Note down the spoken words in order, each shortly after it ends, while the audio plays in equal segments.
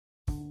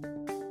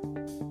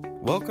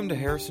Welcome to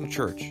Harrison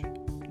Church.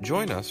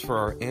 Join us for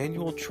our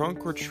annual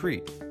trunk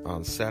retreat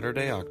on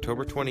Saturday,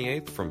 October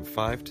 28th from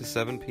 5 to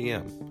 7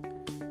 p.m.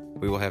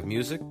 We will have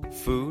music,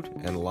 food,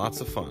 and lots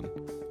of fun.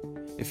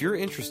 If you're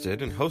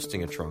interested in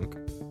hosting a trunk,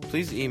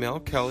 please email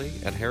Kelly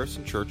at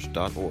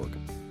harrisonchurch.org.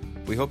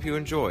 We hope you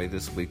enjoy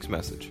this week's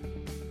message.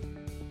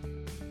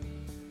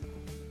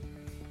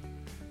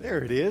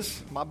 There it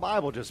is. My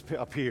Bible just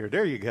appeared.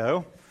 There you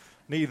go.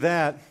 Need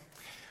that.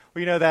 Well,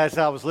 you know that as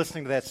I was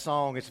listening to that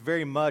song, it's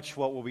very much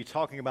what we'll be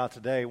talking about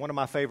today. One of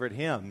my favorite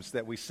hymns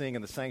that we sing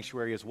in the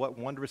sanctuary is "What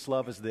Wondrous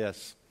Love Is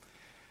This?"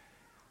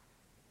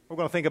 We're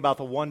going to think about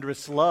the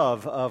wondrous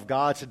love of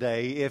God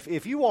today.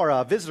 If you are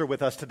a visitor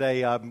with us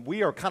today,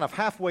 we are kind of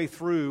halfway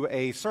through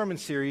a sermon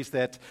series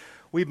that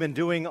we've been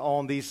doing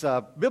on these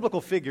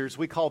biblical figures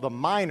we call the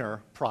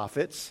minor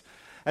prophets,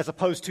 as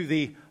opposed to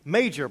the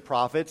major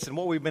prophets. And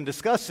what we've been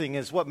discussing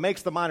is what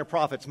makes the minor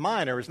prophets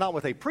minor is not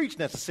what they preach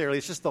necessarily,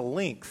 it's just the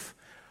length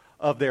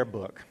of their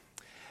book.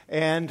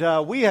 And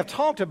we have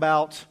talked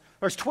about,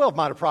 there's 12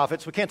 minor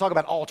prophets. We can't talk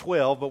about all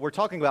 12, but we're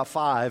talking about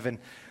 5. And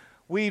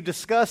we've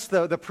discussed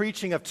the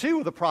preaching of 2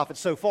 of the prophets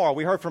so far.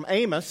 We heard from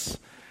Amos.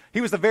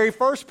 He was the very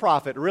first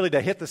prophet really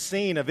to hit the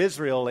scene of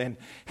Israel, and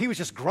he was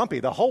just grumpy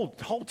the whole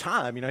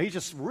time. You know, he's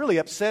just really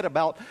upset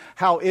about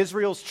how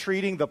Israel's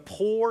treating the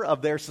poor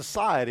of their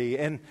society.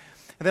 And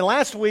then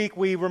last week,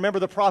 we remember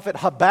the prophet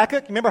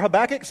Habakkuk. Remember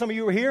Habakkuk? Some of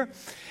you were here.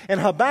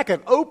 And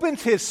Habakkuk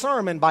opens his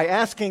sermon by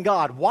asking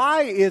God,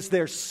 why is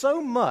there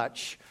so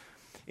much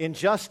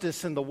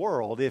injustice in the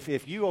world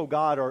if you, oh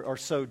God, are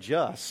so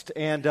just?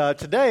 And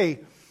today,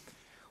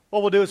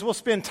 what we'll do is we'll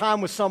spend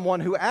time with someone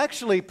who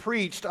actually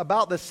preached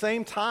about the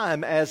same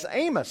time as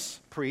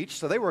Amos preached.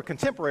 So they were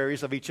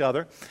contemporaries of each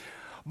other.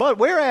 But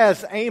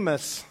whereas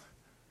Amos,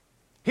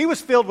 he was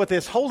filled with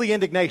this holy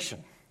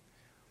indignation,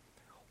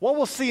 what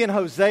we'll see in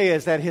Hosea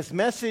is that his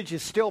message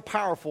is still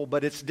powerful,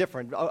 but it's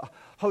different.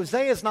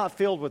 Hosea is not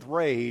filled with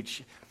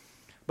rage,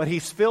 but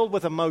he's filled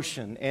with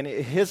emotion. And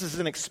his is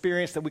an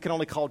experience that we can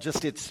only call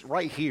just, it's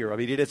right here. I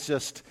mean, it is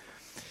just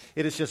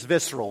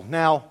visceral.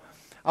 Now,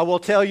 I will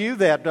tell you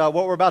that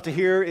what we're about to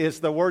hear is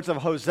the words of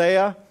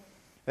Hosea,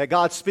 that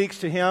God speaks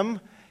to him.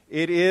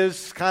 It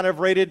is kind of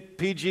rated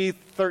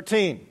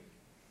PG-13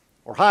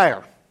 or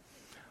higher,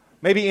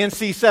 maybe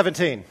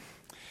NC-17.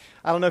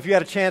 I don't know if you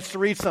had a chance to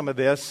read some of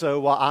this,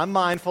 so I'm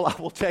mindful. I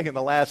will tell you in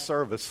the last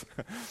service,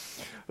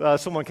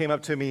 someone came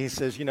up to me, he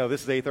says, you know,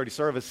 this is the 8:30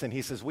 service, and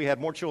he says, we had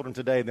more children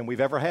today than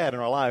we've ever had in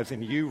our lives,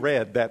 and you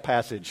read that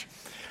passage.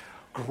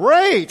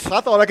 Great!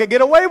 I thought I could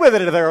get away with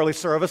it at the early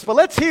service, but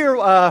let's hear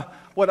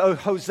what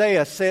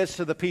Hosea says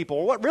to the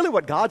people,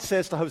 what God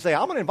says to Hosea.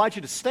 I'm going to invite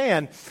you to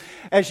stand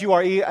as you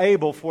are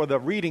able for the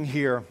reading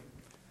here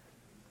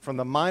from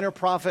the minor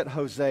prophet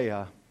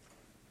Hosea.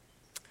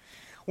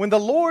 When the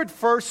Lord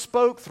first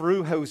spoke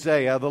through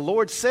Hosea, the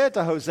Lord said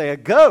to Hosea,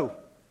 go,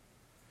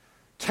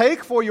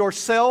 take for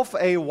yourself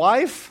a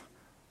wife,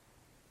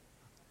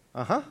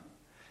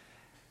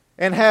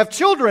 and have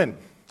children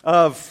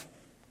of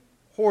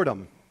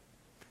whoredom.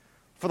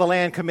 For the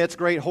land commits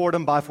great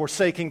whoredom by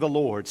forsaking the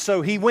Lord.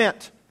 So he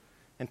went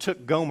and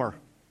took Gomer,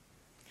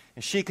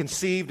 and she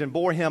conceived and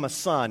bore him a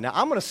son. Now,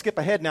 I'm going to skip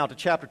ahead now to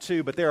chapter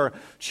 2, but there are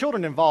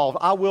children involved.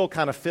 I will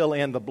kind of fill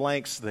in the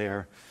blanks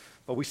there.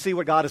 But we see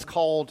what God has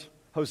called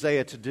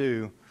Hosea to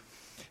do.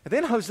 And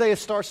then Hosea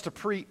starts to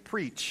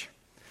preach.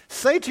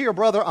 Say to your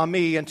brother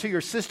Ami and to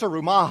your sister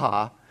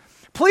Rumaha,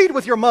 plead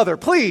with your mother,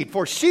 plead,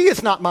 for she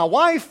is not my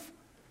wife.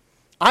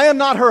 I am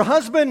not her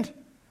husband.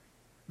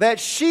 That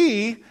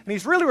she, and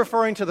he's really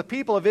referring to the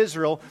people of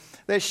Israel,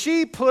 that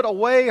she put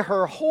away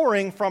her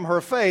whoring from her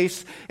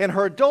face and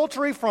her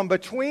adultery from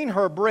between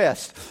her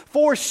breasts.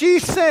 For she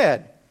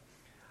said,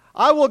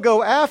 I will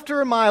go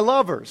after my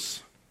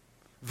lovers.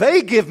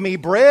 They give me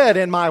bread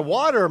and my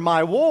water,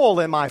 my wool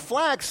and my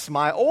flax,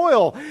 my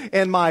oil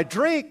and my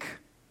drink.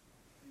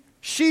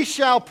 She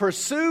shall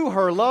pursue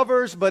her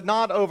lovers, but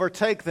not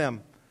overtake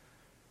them.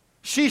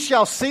 She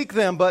shall seek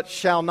them, but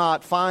shall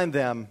not find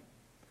them.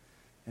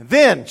 And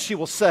then she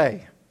will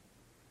say,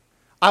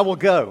 I will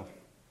go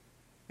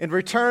and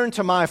return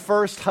to my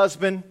first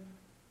husband,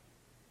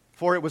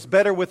 for it was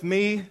better with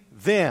me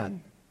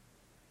then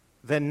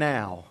than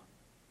now.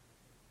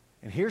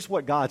 And here's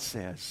what God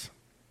says.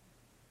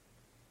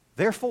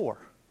 Therefore,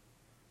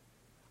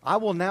 I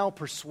will now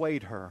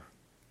persuade her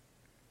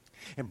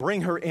and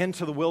bring her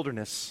into the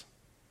wilderness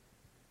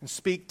and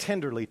speak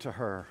tenderly to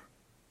her.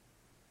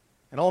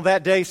 And on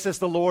that day, says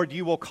the Lord,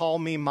 you will call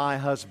me my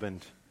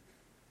husband,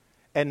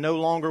 and no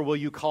longer will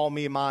you call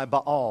me my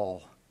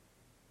Baal.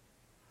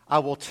 I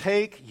will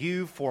take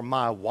you for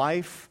my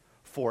wife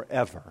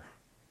forever,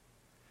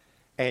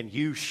 and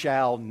you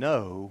shall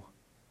know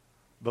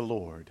the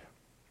Lord.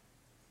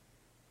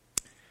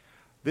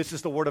 This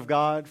is the word of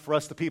God for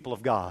us, the people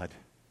of God.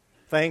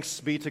 Thanks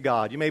be to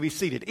God. You may be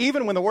seated,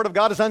 even when the word of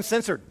God is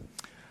uncensored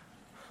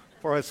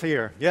for us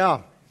here.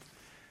 Yeah.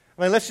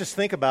 I mean, let's just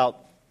think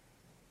about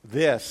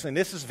this, and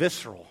this is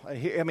visceral.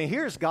 I mean,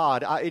 here's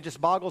God. It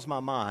just boggles my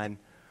mind.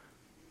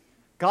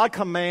 God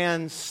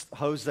commands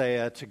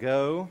Hosea to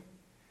go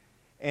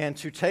and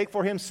to take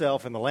for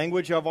himself, in the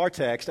language of our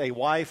text, a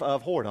wife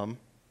of whoredom,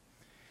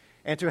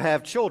 and to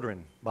have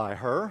children by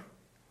her.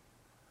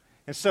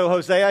 And so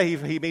Hosea,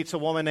 he meets a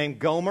woman named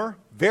Gomer,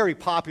 very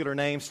popular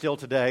name still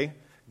today,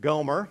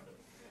 Gomer.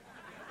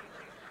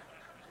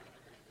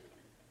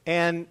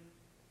 And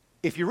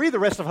if you read the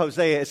rest of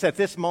Hosea, it's at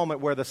this moment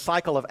where the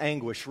cycle of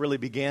anguish really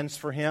begins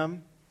for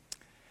him.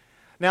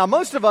 Now,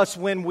 most of us,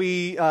 when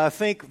we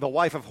think the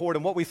wife of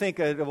whoredom, what we think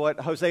of what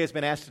Hosea has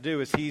been asked to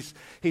do is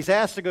he's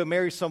asked to go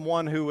marry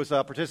someone who was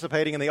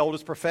participating in the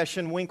oldest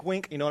profession, wink,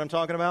 wink. You know what I'm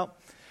talking about?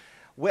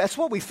 Well, that's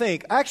what we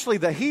think. Actually,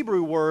 the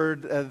Hebrew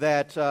word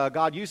that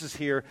God uses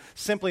here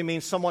simply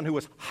means someone who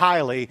was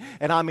highly,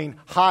 and I mean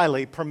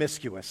highly,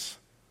 promiscuous.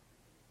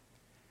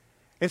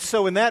 And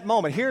so in that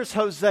moment, here's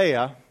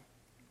Hosea,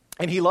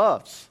 and he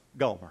loves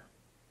Gomer.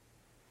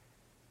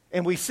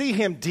 And we see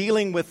him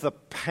dealing with the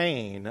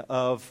pain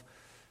of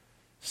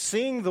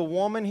seeing the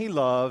woman he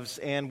loves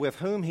and with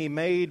whom he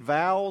made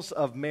vows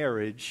of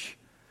marriage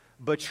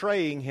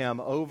betraying him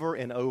over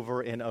and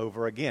over and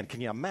over again.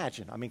 Can you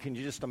imagine? I mean, can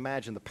you just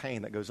imagine the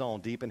pain that goes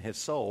on deep in his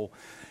soul?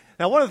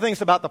 Now, one of the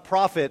things about the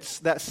prophets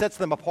that sets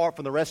them apart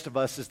from the rest of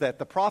us is that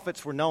the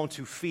prophets were known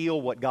to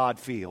feel what God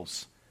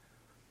feels.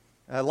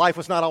 Life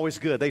was not always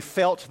good. They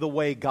felt the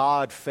way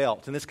God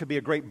felt, and this could be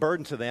a great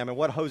burden to them. And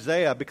what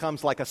Hosea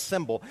becomes like a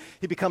symbol.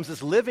 He becomes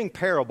this living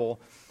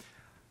parable.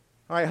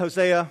 All right,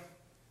 Hosea,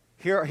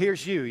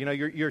 here's you. You know,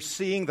 you're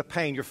seeing the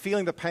pain. You're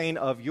feeling the pain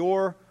of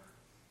your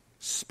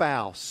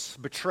spouse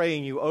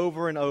betraying you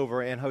over and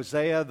over. And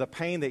Hosea, the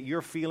pain that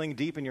you're feeling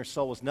deep in your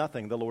soul is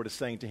nothing, the Lord is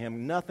saying to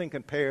him, nothing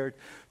compared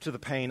to the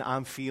pain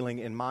I'm feeling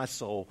in my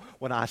soul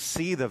when I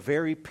see the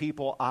very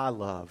people I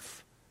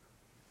love,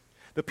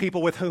 the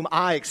people with whom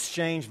I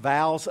exchange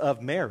vows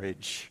of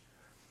marriage,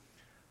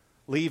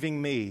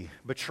 leaving me,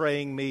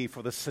 betraying me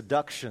for the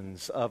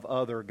seductions of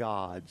other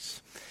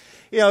gods.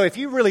 You know, if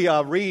you really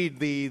read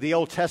the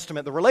Old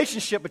Testament, the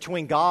relationship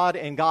between God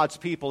and God's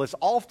people is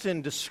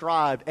often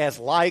described as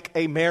like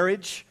a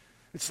marriage.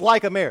 It's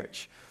like a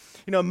marriage.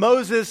 You know,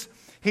 Moses,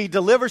 he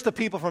delivers the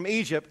people from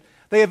Egypt.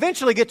 They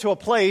eventually get to a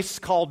place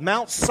called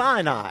Mount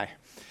Sinai.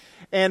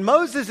 And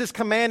Moses is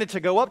commanded to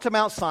go up to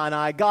Mount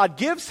Sinai. God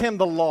gives him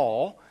the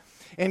law.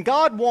 And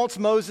God wants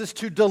Moses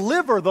to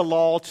deliver the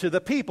law to the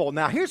people.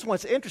 Now, here's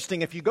what's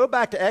interesting. If you go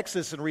back to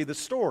Exodus and read the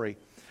story,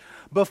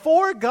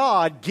 before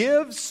God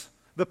gives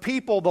the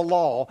people the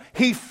law,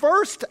 he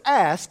first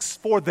asks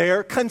for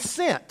their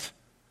consent.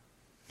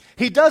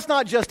 He does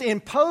not just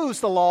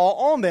impose the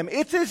law on them.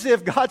 It's as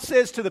if God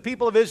says to the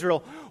people of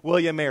Israel, will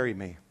you marry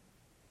me?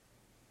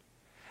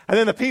 And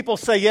then the people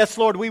say, yes,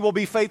 Lord, we will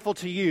be faithful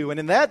to you. And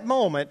in that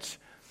moment,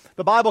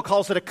 the Bible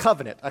calls it a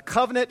covenant. A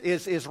covenant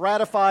is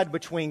ratified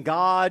between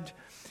God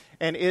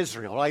and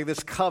Israel, like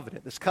this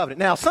covenant.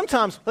 Now,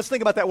 sometimes, let's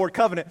think about that word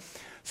covenant.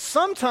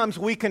 Sometimes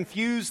we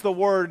confuse the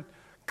word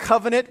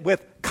covenant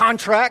with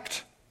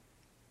contract.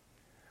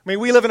 I mean,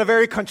 we live in a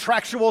very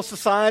contractual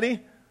society.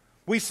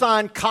 We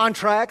sign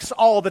contracts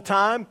all the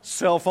time,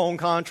 cell phone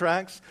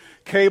contracts,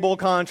 cable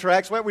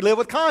contracts. We live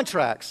with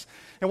contracts.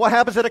 And what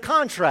happens at a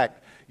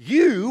contract?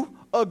 You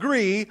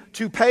agree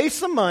to pay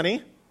some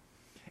money,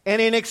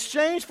 and in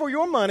exchange for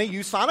your money,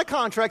 you sign a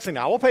contract saying,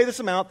 I will pay this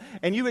amount,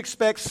 and you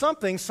expect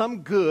something,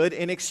 some good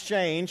in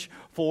exchange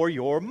for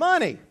your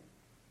money.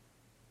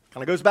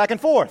 Kind of goes back and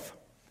forth.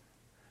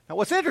 Now,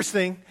 what's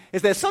interesting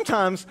is that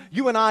sometimes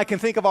you and I can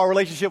think of our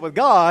relationship with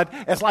God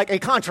as like a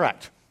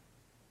contract.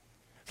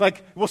 It's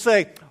like we'll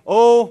say,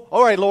 oh,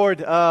 all right,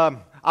 Lord,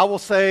 I will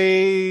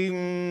say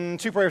 2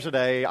 prayers a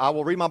day. I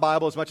will read my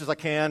Bible as much as I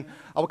can.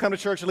 I will come to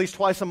church at least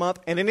twice a month.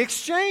 And in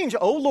exchange,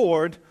 oh,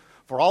 Lord,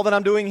 for all that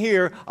I'm doing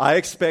here, I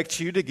expect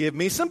you to give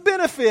me some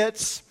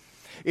benefits.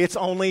 It's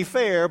only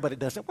fair, but it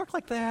doesn't work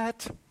like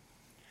that.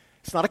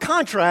 It's not a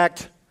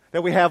contract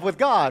that we have with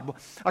God.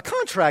 A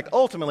contract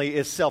ultimately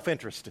is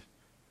self-interest.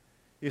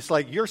 It's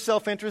like your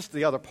self-interest,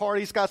 the other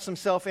party's got some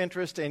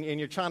self-interest, and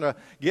you're trying to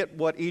get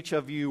what each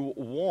of you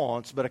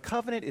wants. But a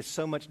covenant is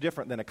so much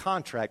different than a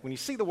contract. When you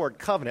see the word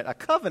covenant, a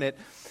covenant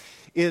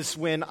is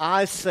when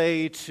I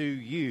say to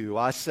you,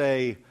 I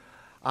say,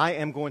 I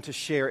am going to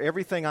share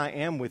everything I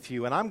am with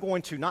you, and I'm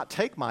going to not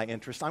take my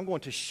interest, I'm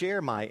going to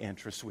share my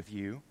interest with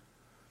you.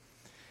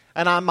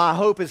 And my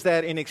hope is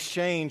that in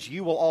exchange,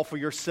 you will offer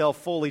yourself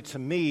fully to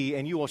me,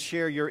 and you will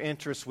share your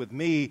interests with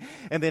me.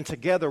 And then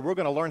together, we're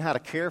going to learn how to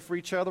care for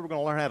each other. We're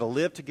going to learn how to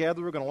live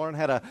together. We're going to learn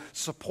how to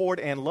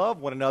support and love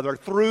one another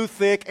through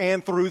thick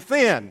and through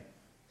thin.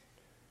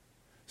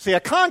 See, a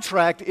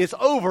contract is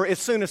over as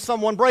soon as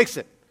someone breaks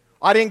it.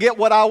 I didn't get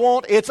what I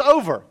want. It's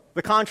over.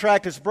 The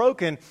contract is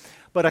broken.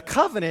 But a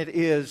covenant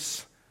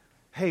is,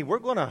 hey, we're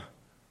going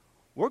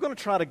to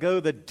try to go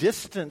the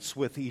distance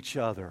with each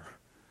other.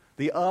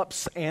 The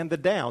ups and the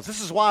downs.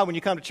 This is why when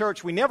you come to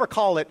church, we never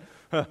call it,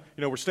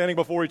 we're standing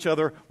before each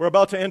other, we're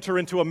about to enter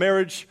into a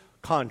marriage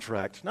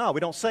contract. No, we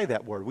don't say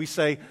that word. We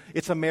say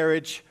it's a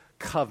marriage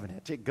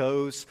covenant. It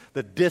goes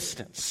the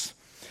distance.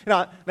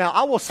 Now,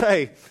 I will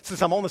say,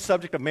 since I'm on the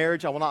subject of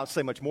marriage, I will not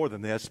say much more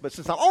than this, but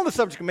since I'm on the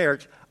subject of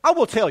marriage, I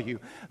will tell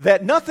you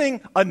that nothing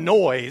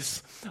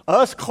annoys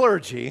us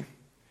clergy,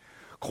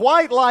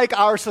 quite like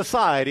our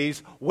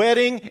society's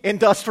wedding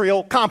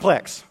industrial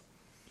complex.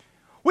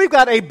 We've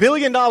got $1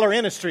 billion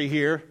industry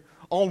here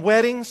on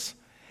weddings,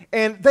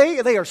 and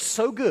they are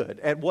so good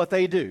at what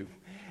they do.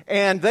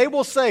 And they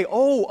will say,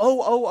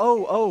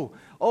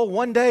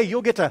 one day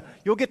you'll get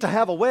to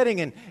have a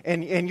wedding,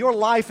 and your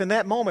life in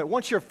that moment,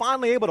 once you're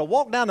finally able to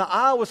walk down the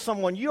aisle with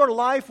someone, your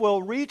life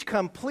will reach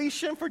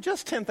completion for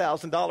just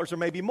 $10,000 or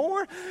maybe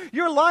more.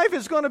 Your life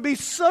is going to be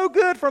so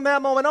good from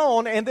that moment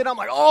on. And then I'm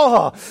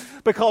like,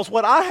 because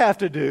what I have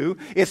to do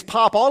is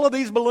pop all of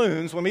these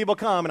balloons when people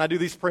come, and I do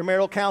these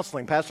premarital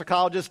counseling. Pastor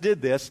Kyle just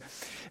did this.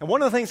 And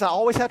one of the things I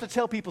always have to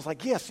tell people is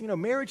like, yes,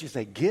 marriage is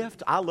a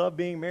gift. I love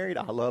being married.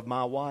 I love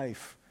my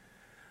wife.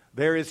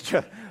 There is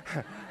joy.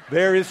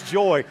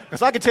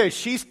 Because I can tell you,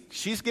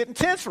 she's getting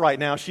tense right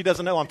now. She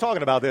doesn't know I'm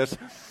talking about this.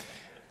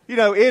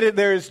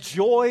 There is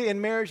joy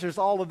in marriage. There's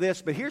all of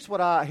this. But here's what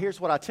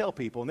I tell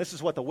people, and this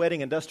is what the wedding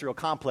industrial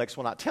complex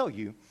will not tell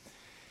you,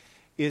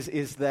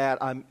 is that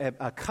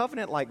a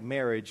covenant like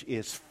marriage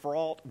is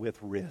fraught with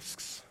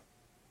risks.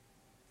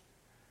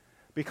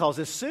 Because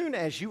as soon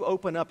as you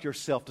open up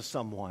yourself to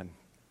someone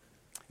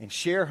and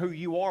share who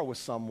you are with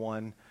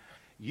someone,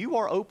 you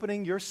are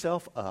opening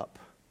yourself up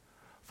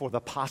for the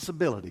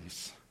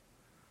possibilities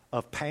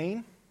of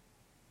pain,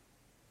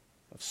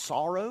 of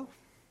sorrow,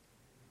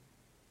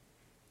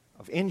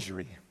 of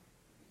injury.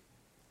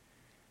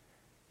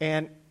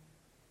 And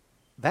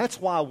that's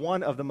why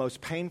one of the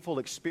most painful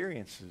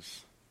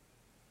experiences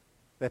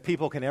that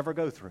people can ever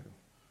go through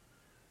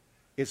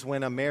is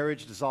when a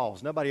marriage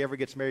dissolves. Nobody ever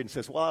gets married and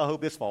says, well, I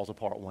hope this falls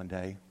apart one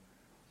day.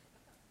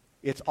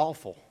 It's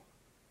awful.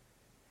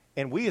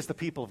 And we as the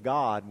people of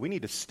God, we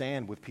need to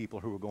stand with people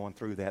who are going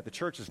through that. The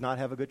church does not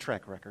have a good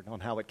track record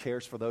on how it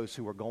cares for those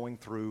who are going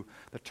through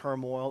the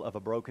turmoil of a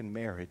broken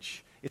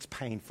marriage. It's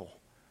painful,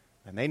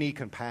 and they need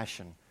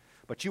compassion.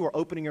 But you are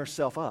opening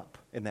yourself up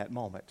in that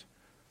moment.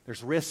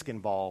 There's risk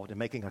involved in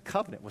making a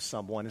covenant with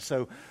someone. And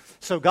so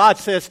God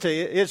says to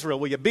Israel,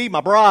 will you be my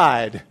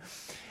bride?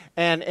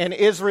 And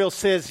Israel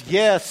says,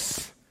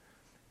 yes.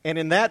 And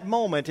in that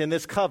moment, in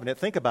this covenant,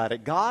 think about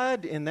it,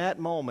 God in that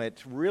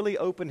moment really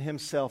opened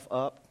himself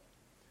up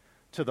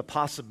to the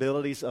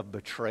possibilities of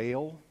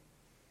betrayal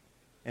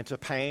and to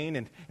pain.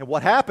 And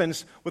what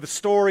happens with the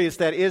story is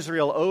that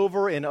Israel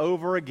over and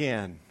over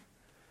again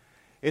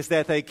is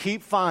that they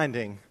keep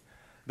finding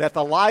that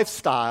the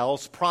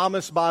lifestyles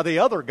promised by the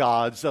other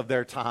gods of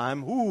their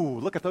time,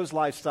 look at those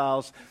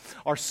lifestyles,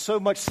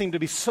 seem to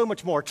be so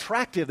much more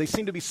attractive. They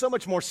seem to be so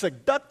much more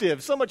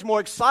seductive, so much more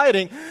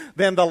exciting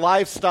than the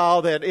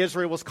lifestyle that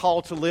Israel was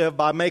called to live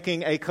by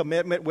making a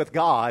commitment with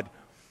God.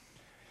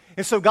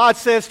 And so God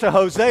says to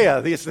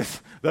Hosea, the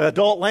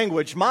adult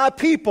language, my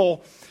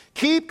people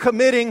keep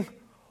committing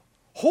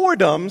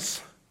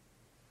whoredoms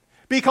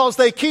because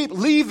they keep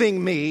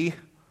leaving me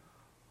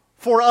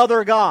for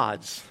other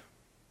gods.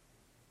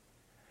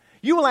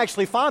 You will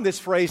actually find this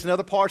phrase in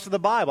other parts of the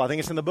Bible. I think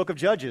it's in the book of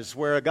Judges,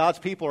 where God's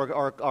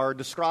people are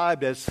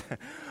described as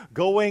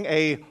going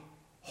a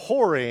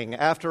whoring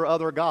after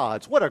other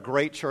gods. What a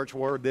great church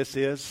word this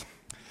is.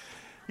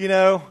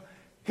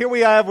 Here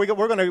we have, we're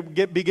going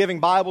to be giving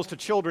Bibles to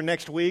children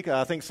next week.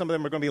 I think some of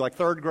them are going to be like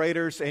third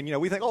graders. And,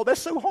 we think, that's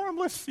so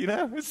harmless.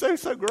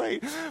 It's so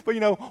great.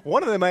 But,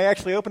 one of them may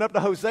actually open up to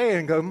Hosea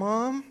and go,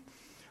 Mom,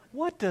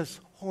 what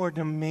does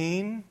whoredom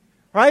mean?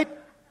 Right?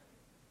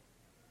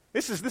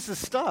 This is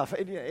stuff.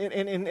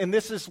 And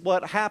this is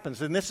what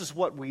happens. And this is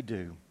what we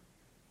do.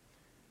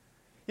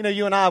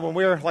 You and I, when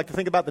we're like to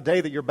think about the day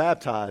that you're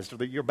baptized, or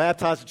that you're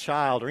baptized a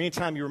child, or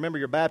anytime you remember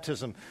your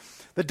baptism,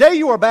 the day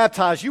you are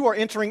baptized, you are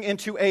entering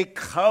into a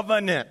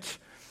covenant.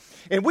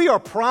 And we are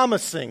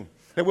promising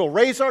that we'll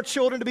raise our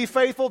children to be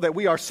faithful, that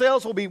we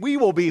ourselves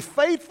will be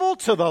faithful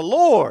to the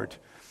Lord.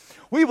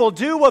 We will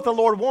do what the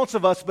Lord wants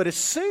of us, but as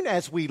soon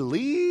as we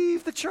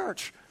leave the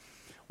church,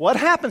 what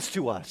happens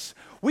to us?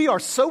 We are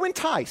so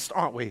enticed,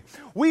 aren't we?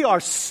 We are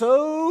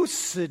so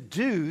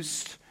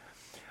seduced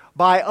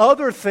by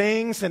other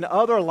things and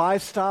other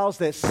lifestyles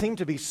that seem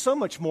to be so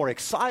much more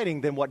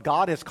exciting than what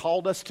God has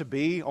called us to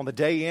be on the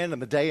day in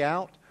and the day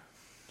out.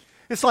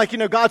 It's like,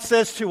 God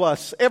says to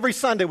us, every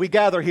Sunday we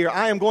gather here,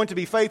 I am going to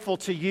be faithful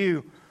to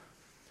you.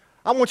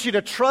 I want you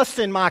to trust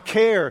in my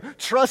care,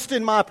 trust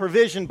in my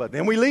provision. But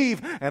then we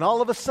leave, and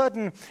all of a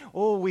sudden,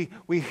 we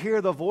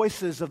hear the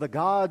voices of the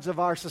gods of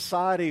our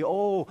society.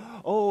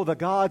 The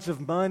gods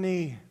of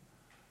money.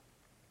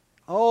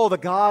 The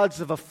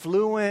gods of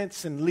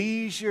affluence and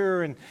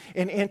leisure and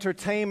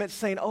entertainment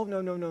saying,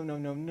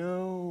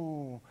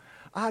 no.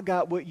 I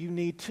got what you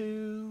need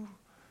too.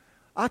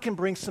 I can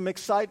bring some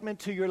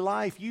excitement to your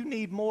life. You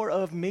need more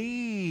of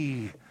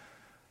me.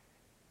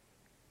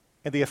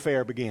 And the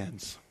affair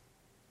begins.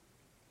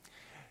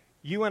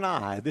 You and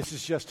I, this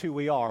is just who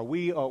we are.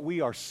 We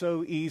are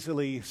so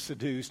easily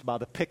seduced by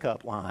the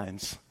pickup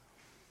lines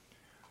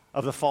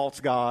of the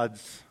false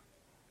gods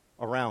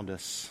around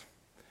us.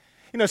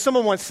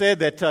 Someone once said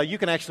that you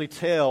can actually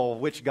tell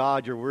which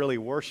God you're really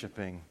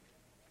worshiping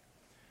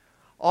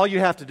All you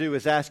have to do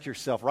is ask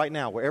yourself right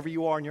now, wherever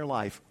you are in your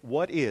life,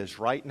 what is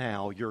right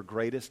now your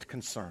greatest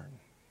concern?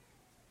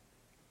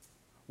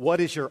 What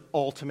is your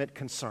ultimate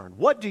concern?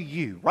 What do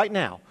you, right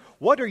now,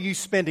 what are you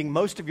spending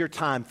most of your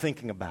time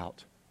thinking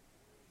about?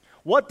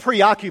 What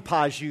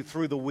preoccupies you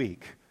through the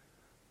week?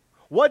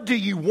 What do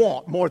you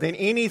want more than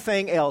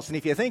anything else? And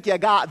if you think you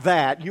got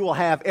that, you will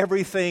have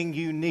everything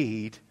you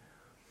need.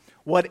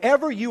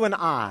 Whatever you and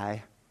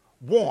I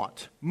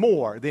want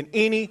more than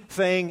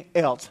anything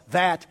else,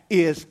 that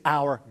is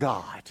our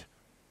God.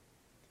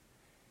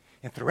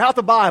 And throughout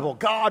the Bible,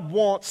 God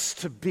wants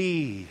to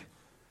be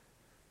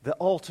the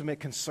ultimate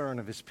concern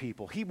of His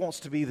people. He wants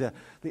to be the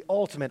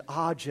ultimate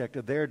object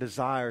of their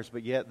desires,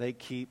 but yet they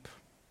keep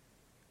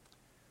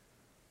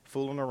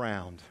fooling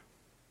around,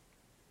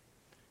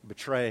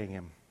 betraying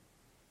Him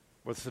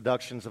with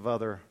seductions of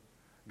other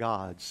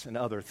gods and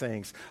other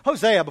things.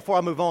 Hosea, before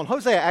I move on,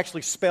 Hosea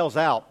actually spells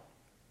out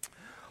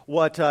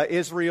what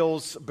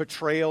Israel's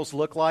betrayals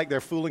look like. They're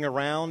fooling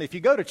around. If you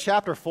go to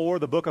chapter 4,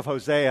 the book of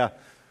Hosea,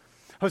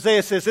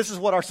 Hosea says this is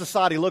what our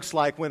society looks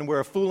like when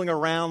we're fooling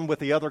around with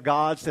the other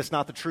gods. That's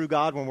not the true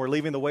God, when we're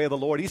leaving the way of the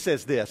Lord. He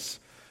says this,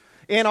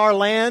 in our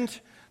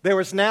land there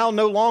is now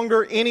no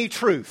longer any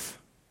truth.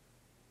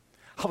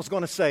 I was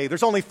going to say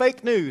there's only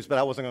fake news, but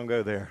I wasn't going to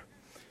go there.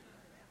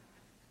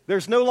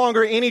 There's no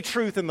longer any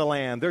truth in the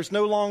land. There's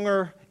no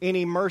longer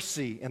any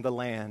mercy in the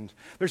land.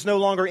 There's no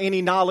longer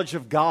any knowledge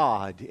of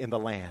God in the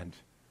land.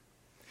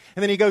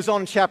 And then he goes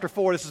on in chapter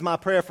 4, this is my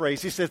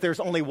paraphrase. He says there's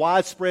only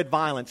widespread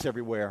violence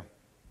everywhere.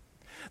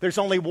 There's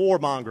only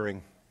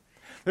warmongering.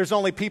 There's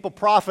only people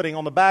profiting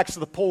on the backs of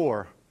the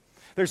poor.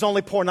 There's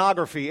only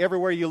pornography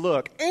everywhere you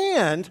look.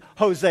 And,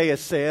 Hosea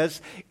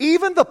says,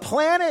 even the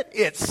planet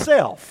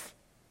itself,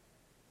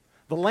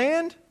 the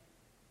land,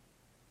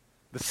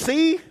 the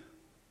sea,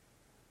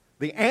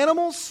 the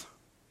animals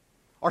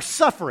are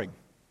suffering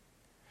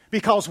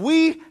because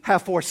we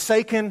have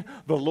forsaken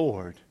the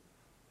Lord.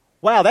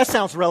 Wow, that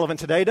sounds relevant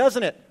today,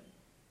 doesn't it?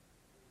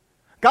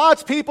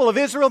 God's people of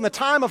Israel in the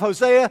time of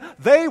Hosea,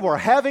 they were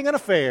having an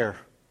affair.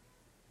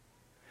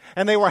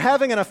 And they were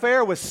having an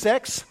affair with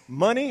sex,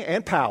 money,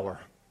 and power.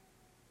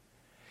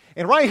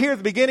 And right here at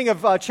the beginning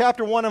of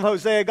chapter 1 of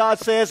Hosea, God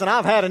says, and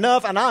I've had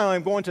enough, and I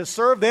am going to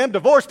serve them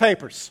divorce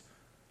papers.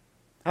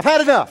 I've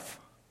had enough.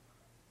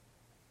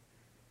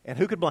 And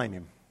who could blame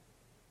him?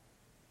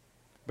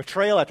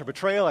 Betrayal after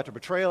betrayal after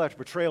betrayal after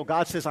betrayal.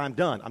 God says, I'm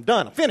done.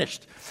 I'm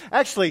finished.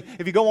 Actually,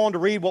 if you go on to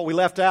read what we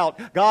left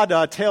out,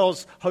 God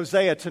tells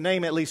Hosea to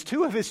name at least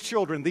 2 of his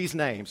children these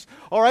names.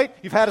 All right,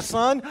 you've had a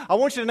son. I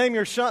want you to name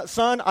your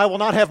son, I will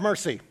not have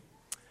mercy.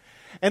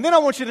 And then I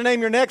want you to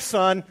name your next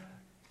son,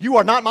 you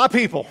are not my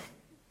people.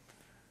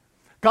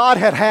 God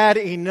had had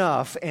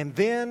enough. And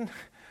then,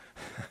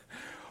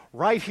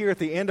 right here at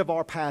the end of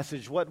our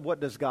passage, what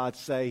does God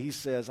say? He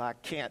says, I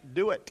can't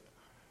do it.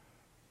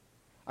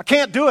 I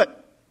can't do it.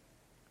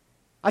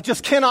 I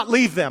just cannot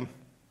leave them.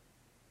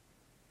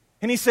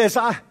 And he says,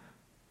 I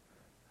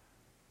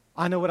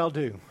know what I'll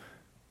do.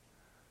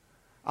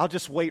 I'll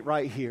just wait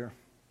right here.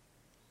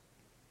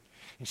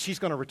 And she's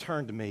going to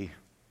return to me.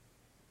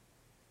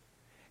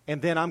 And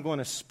then I'm going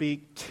to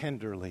speak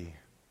tenderly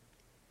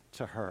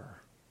to her.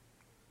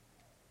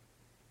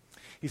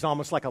 He's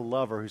almost like a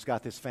lover who's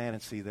got this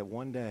fantasy that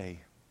one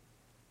day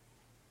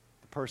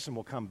the person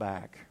will come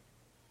back.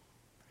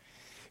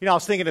 You know, I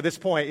was thinking at this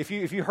point, if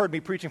you heard me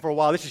preaching for a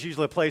while, this is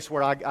usually a place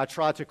where I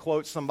try to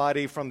quote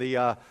somebody from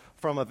the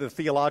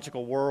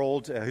theological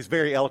world who's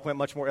very eloquent,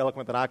 much more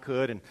eloquent than I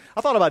could. And I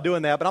thought about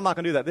doing that, but I'm not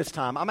going to do that this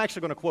time. I'm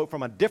actually going to quote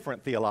from a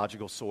different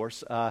theological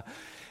source, and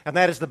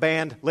that is the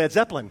band Led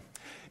Zeppelin.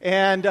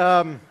 And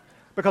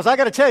because I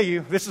got to tell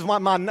you, this is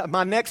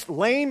my next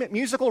lame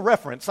musical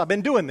reference. I've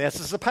been doing this.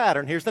 This is a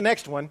pattern. Here's the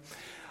next one.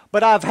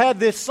 But I've had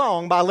this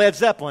song by Led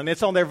Zeppelin.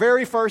 It's on their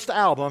very first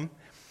album.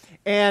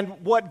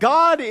 And what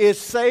God is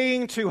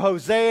saying to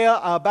Hosea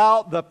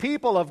about the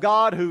people of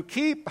God who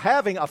keep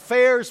having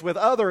affairs with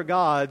other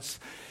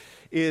gods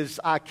is,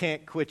 I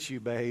can't quit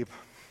you, babe.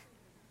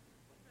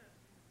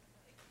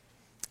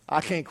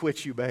 I can't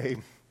quit you, babe.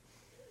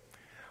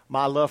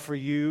 My love for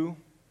you,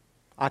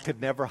 I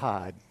could never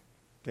hide.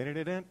 You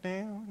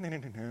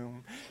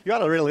ought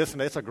to really listen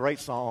to it. It's a great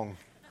song.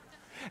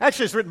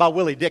 Actually, it's written by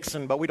Willie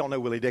Dixon, but we don't know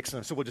Willie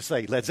Dixon, so we'll just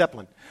say Led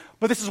Zeppelin.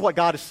 But this is what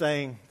God is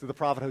saying through the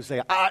prophet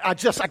Hosea. I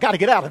got to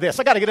get out of this.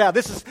 I got to get out.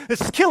 This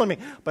is killing me.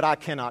 But I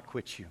cannot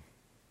quit you.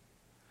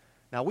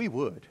 Now, we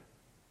would.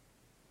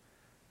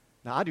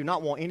 Now, I do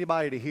not want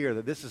anybody to hear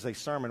that this is a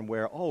sermon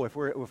where, if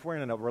we're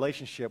in a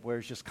relationship where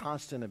it's just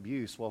constant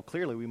abuse, well,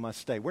 clearly we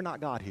must stay. We're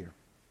not God here.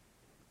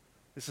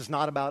 This is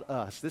not about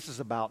us. This is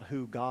about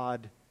who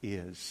God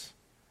is.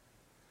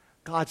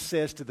 God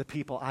says to the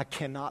people, I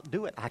cannot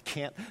do it. I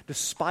can't,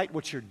 despite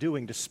what you're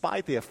doing,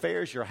 despite the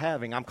affairs you're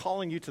having. I'm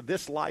calling you to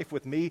this life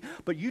with me,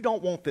 but you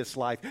don't want this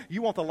life.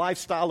 You want the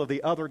lifestyle of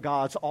the other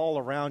gods all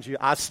around you.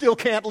 I still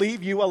can't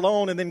leave you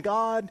alone. And then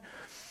God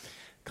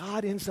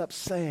ends up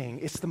saying,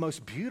 it's the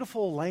most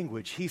beautiful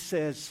language. He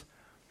says,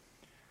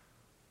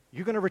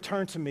 you're going to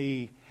return to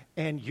me,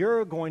 and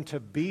you're going to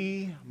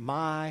be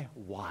my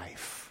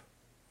wife,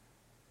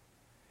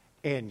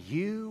 and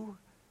you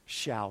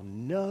shall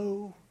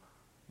know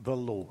the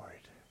Lord.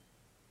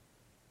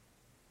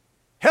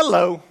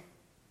 Hello.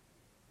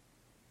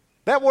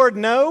 That word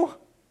know,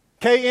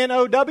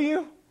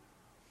 K-N-O-W,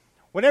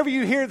 whenever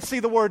you see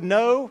the word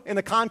know in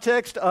the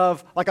context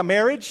of like a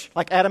marriage,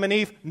 like Adam and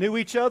Eve knew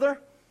each other,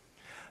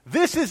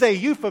 this is a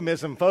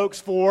euphemism, folks,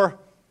 for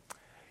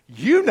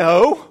you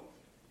know.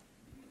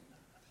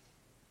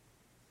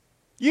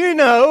 You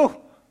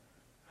know.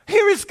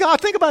 Here is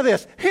God. Think about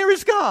this. Here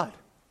is God.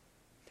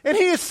 And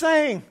He is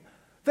saying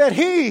that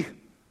He,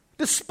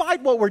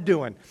 despite what we're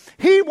doing,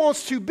 He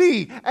wants to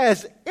be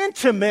as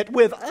intimate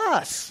with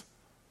us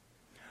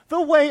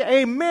the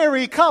way a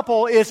married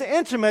couple is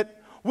intimate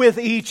with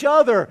each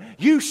other.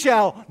 You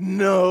shall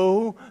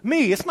know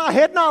me. It's not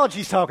head knowledge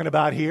He's talking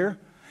about here.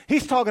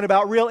 He's talking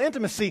about real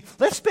intimacy.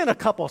 Let's spend a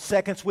couple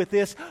seconds with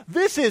this.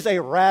 This is a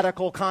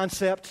radical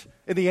concept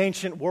in the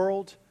ancient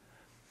world.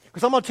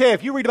 Because I'm going to tell you,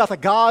 if you read about the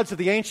gods of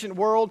the ancient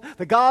world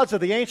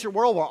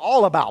were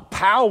all about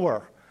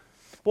power.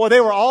 Boy,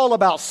 they were all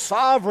about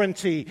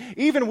sovereignty.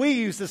 Even we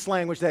use this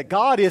language that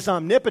God is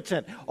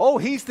omnipotent. Oh,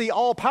 He's the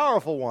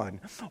all-powerful one.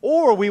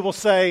 Or we will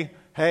say,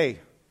 hey,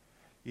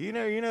 you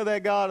know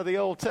that God of the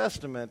Old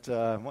Testament,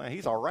 well,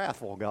 He's a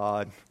wrathful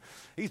God.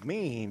 He's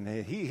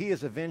mean. He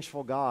is a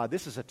vengeful God.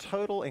 This is a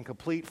total and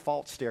complete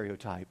false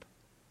stereotype.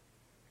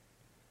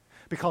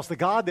 Because the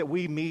God that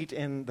we meet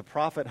in the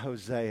prophet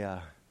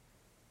Hosea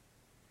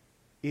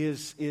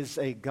is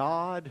a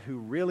God who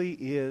really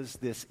is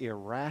this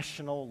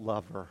irrational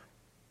lover.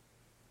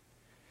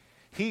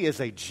 He is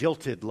a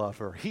jilted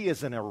lover. He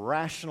is an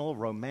irrational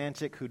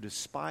romantic who,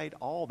 despite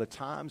all the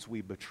times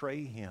we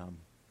betray Him,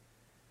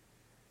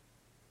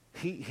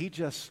 He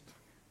just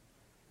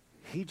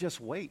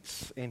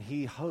waits and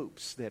He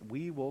hopes that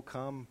we will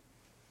come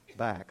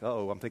back.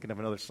 Oh, I'm thinking of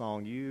another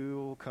song.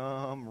 You'll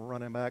come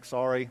running back.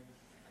 Sorry.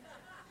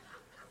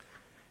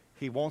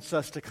 He wants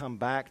us to come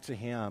back to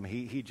Him.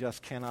 He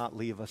just cannot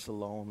leave us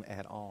alone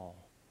at all.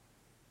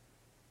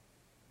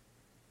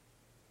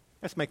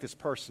 Let's make this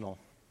personal.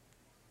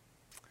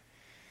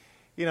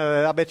 You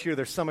know, I bet you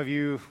there's some of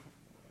you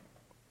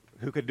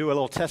who could do a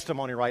little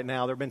testimony right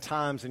now. There have been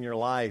times in your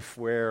life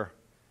where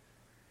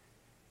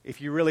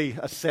if you really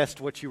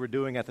assessed what you were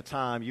doing at the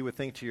time, you would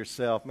think to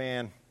yourself,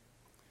 man,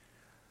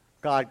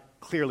 God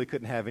clearly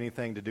couldn't have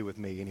anything to do with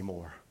me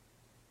anymore.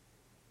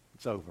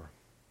 It's over.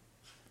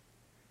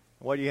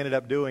 What you ended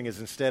up doing is,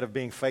 instead of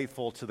being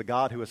faithful to the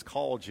God who has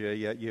called you,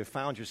 you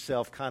found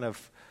yourself kind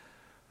of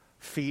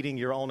feeding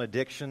your own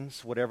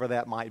addictions, whatever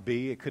that might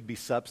be. It could be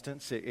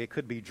substance, it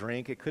could be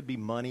drink, it could be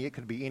money, it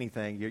could be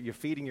anything. You're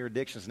feeding your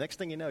addictions. Next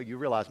thing you know, you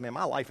realize, man,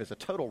 my life is a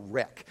total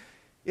wreck.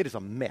 It is a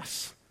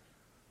mess.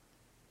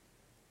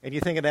 And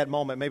you think in that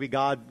moment, maybe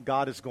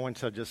God is going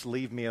to just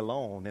leave me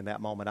alone in that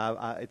moment.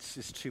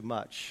 It's too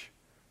much.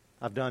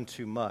 I've done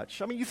too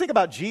much. I mean, you think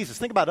about Jesus.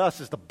 Think about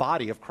us as the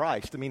body of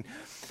Christ. I mean,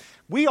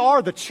 we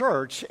are the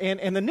church,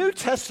 and the New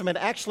Testament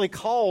actually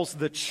calls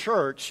the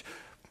church,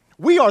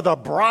 we are the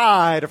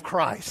bride of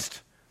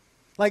Christ.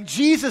 Like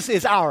Jesus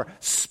is our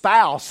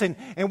spouse, and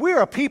we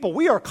are a people,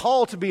 we are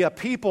called to be a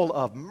people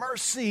of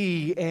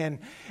mercy and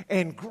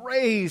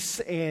grace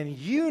and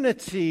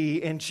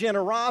unity and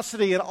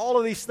generosity and all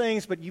of these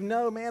things. But you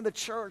know, man, the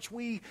church,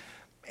 we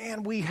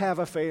have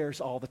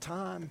affairs all the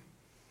time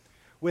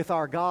with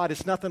our God.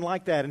 It's nothing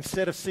like that.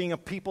 Instead of seeing a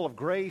people of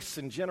grace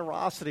and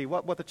generosity,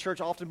 what the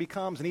church often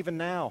becomes, and even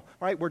now,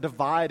 right? We're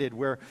divided.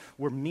 We're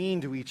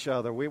mean to each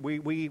other.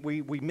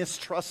 We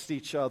mistrust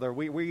each other.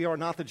 We are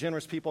not the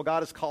generous people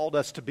God has called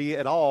us to be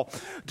at all.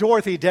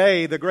 Dorothy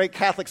Day, the great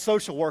Catholic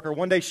social worker,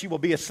 one day she will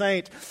be a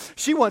saint.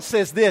 She once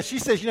says this. She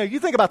says, you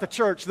think about the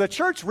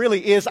church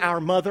really is our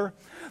mother.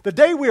 The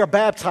day we are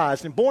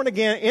baptized and born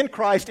again in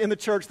Christ in the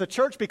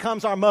church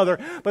becomes our mother.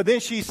 But then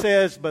she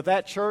says, but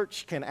that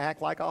church can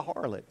act like a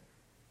harlot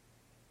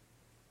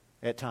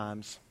at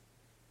times.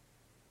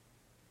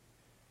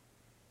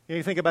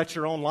 You think about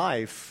your own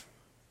life.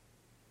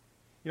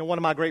 One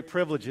of my great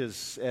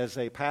privileges as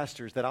a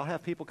pastor is that I'll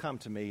have people come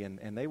to me,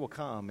 and they will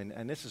come,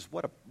 and this is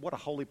what a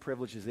holy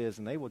privilege it is,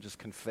 and they will just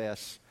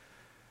confess,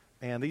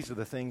 man, these are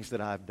the things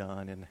that I've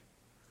done, and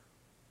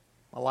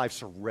my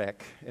life's a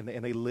wreck, and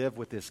they live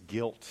with this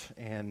guilt.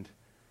 And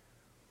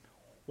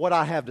what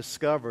I have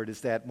discovered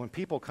is that when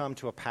people come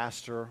to a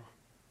pastor,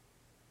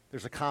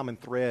 there's a common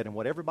thread, and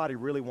what everybody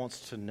really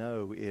wants to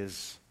know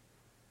is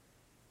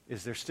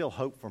there still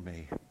hope for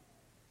me?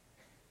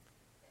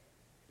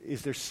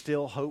 Is there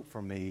still hope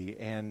for me?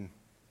 And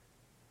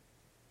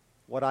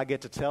what I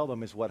get to tell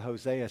them is what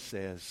Hosea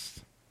says.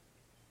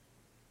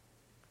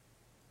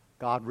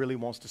 God really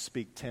wants to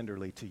speak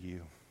tenderly to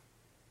you.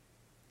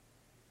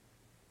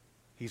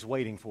 He's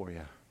waiting for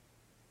you.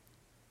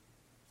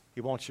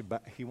 He wants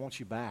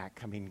you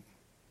back. I mean,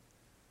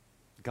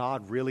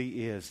 God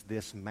really is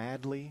this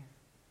madly,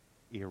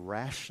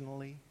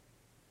 irrationally,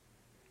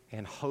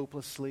 and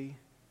hopelessly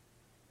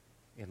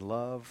in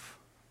love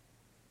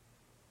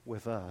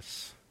with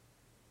us.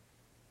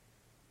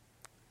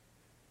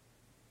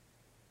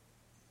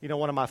 You know,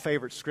 one of my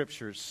favorite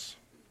scriptures,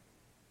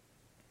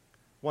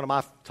 one of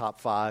my top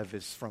 5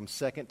 is from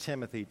 2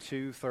 Timothy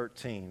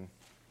 2:13.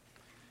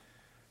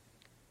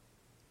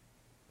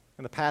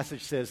 And the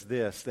passage says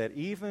this, that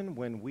even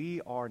when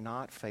we are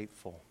not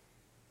faithful,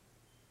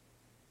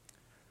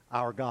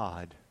 our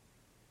God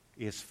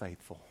is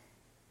faithful.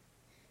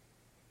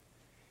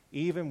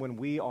 Even when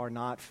we are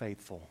not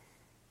faithful,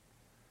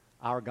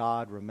 our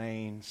God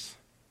remains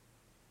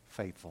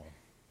faithful.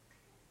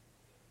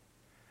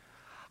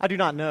 I do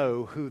not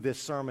know who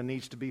this sermon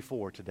needs to be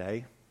for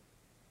today,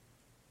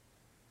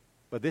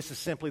 but this is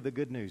simply the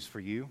good news for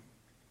you.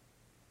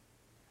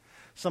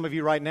 Some of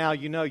you right now,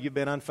 you know you've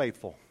been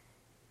unfaithful.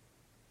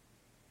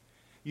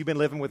 You've been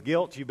living with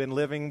guilt. You've been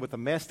living with the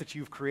mess that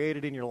you've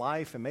created in your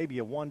life, and maybe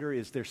you wonder,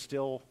 is there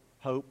still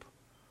hope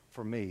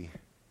for me?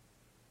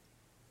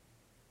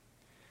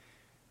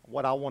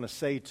 What I want to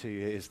say to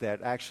you is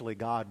that actually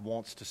God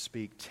wants to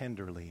speak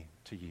tenderly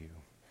to you.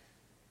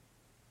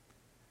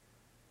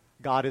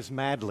 God is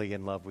madly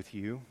in love with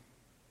you,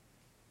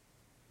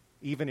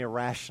 even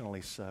irrationally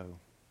so.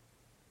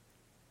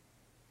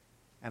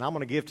 And I'm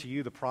going to give to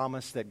you the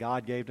promise that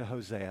God gave to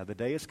Hosea. The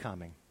day is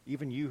coming,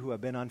 even you who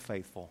have been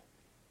unfaithful,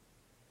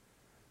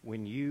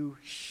 when you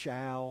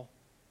shall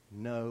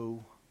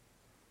know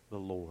the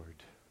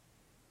Lord.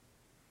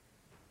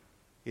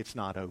 It's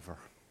not over.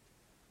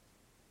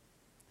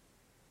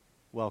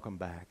 Welcome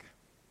back.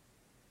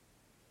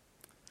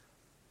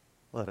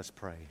 Let us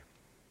pray.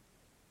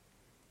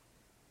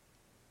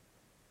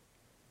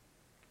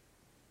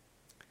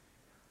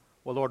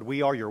 Well, Lord,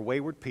 we are your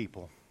wayward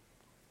people.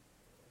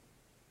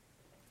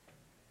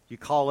 You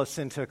call us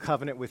into a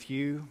covenant with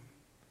you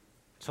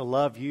to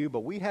love you, but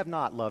we have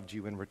not loved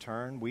you in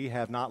return. We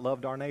have not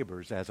loved our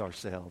neighbors as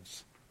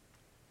ourselves.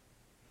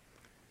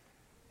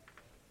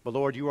 But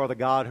Lord, you are the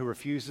God who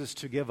refuses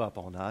to give up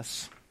on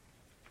us.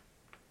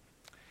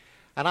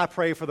 And I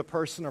pray for the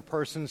person or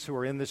persons who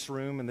are in this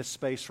room, in this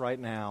space right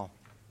now,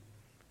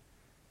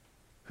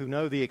 who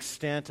know the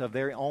extent of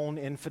their own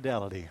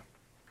infidelity,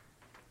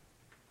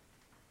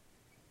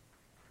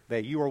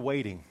 that you are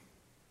waiting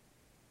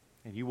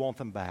and you want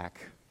them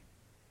back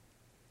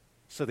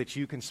so that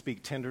you can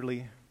speak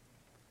tenderly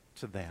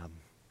to them.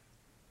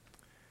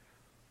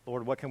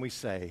 Lord, what can we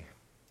say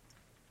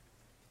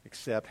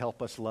except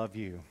help us love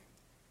you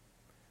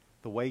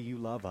the way you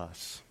love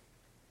us?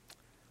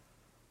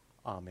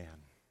 Amen.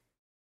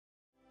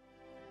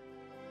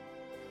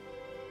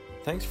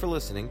 Thanks for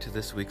listening to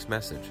this week's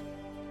message.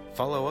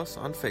 Follow us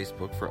on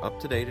Facebook for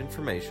up-to-date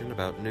information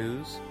about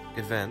news,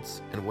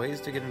 events, and ways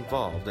to get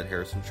involved at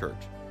Harrison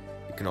Church.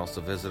 You can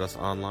also visit us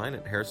online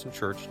at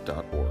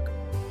harrisonchurch.org.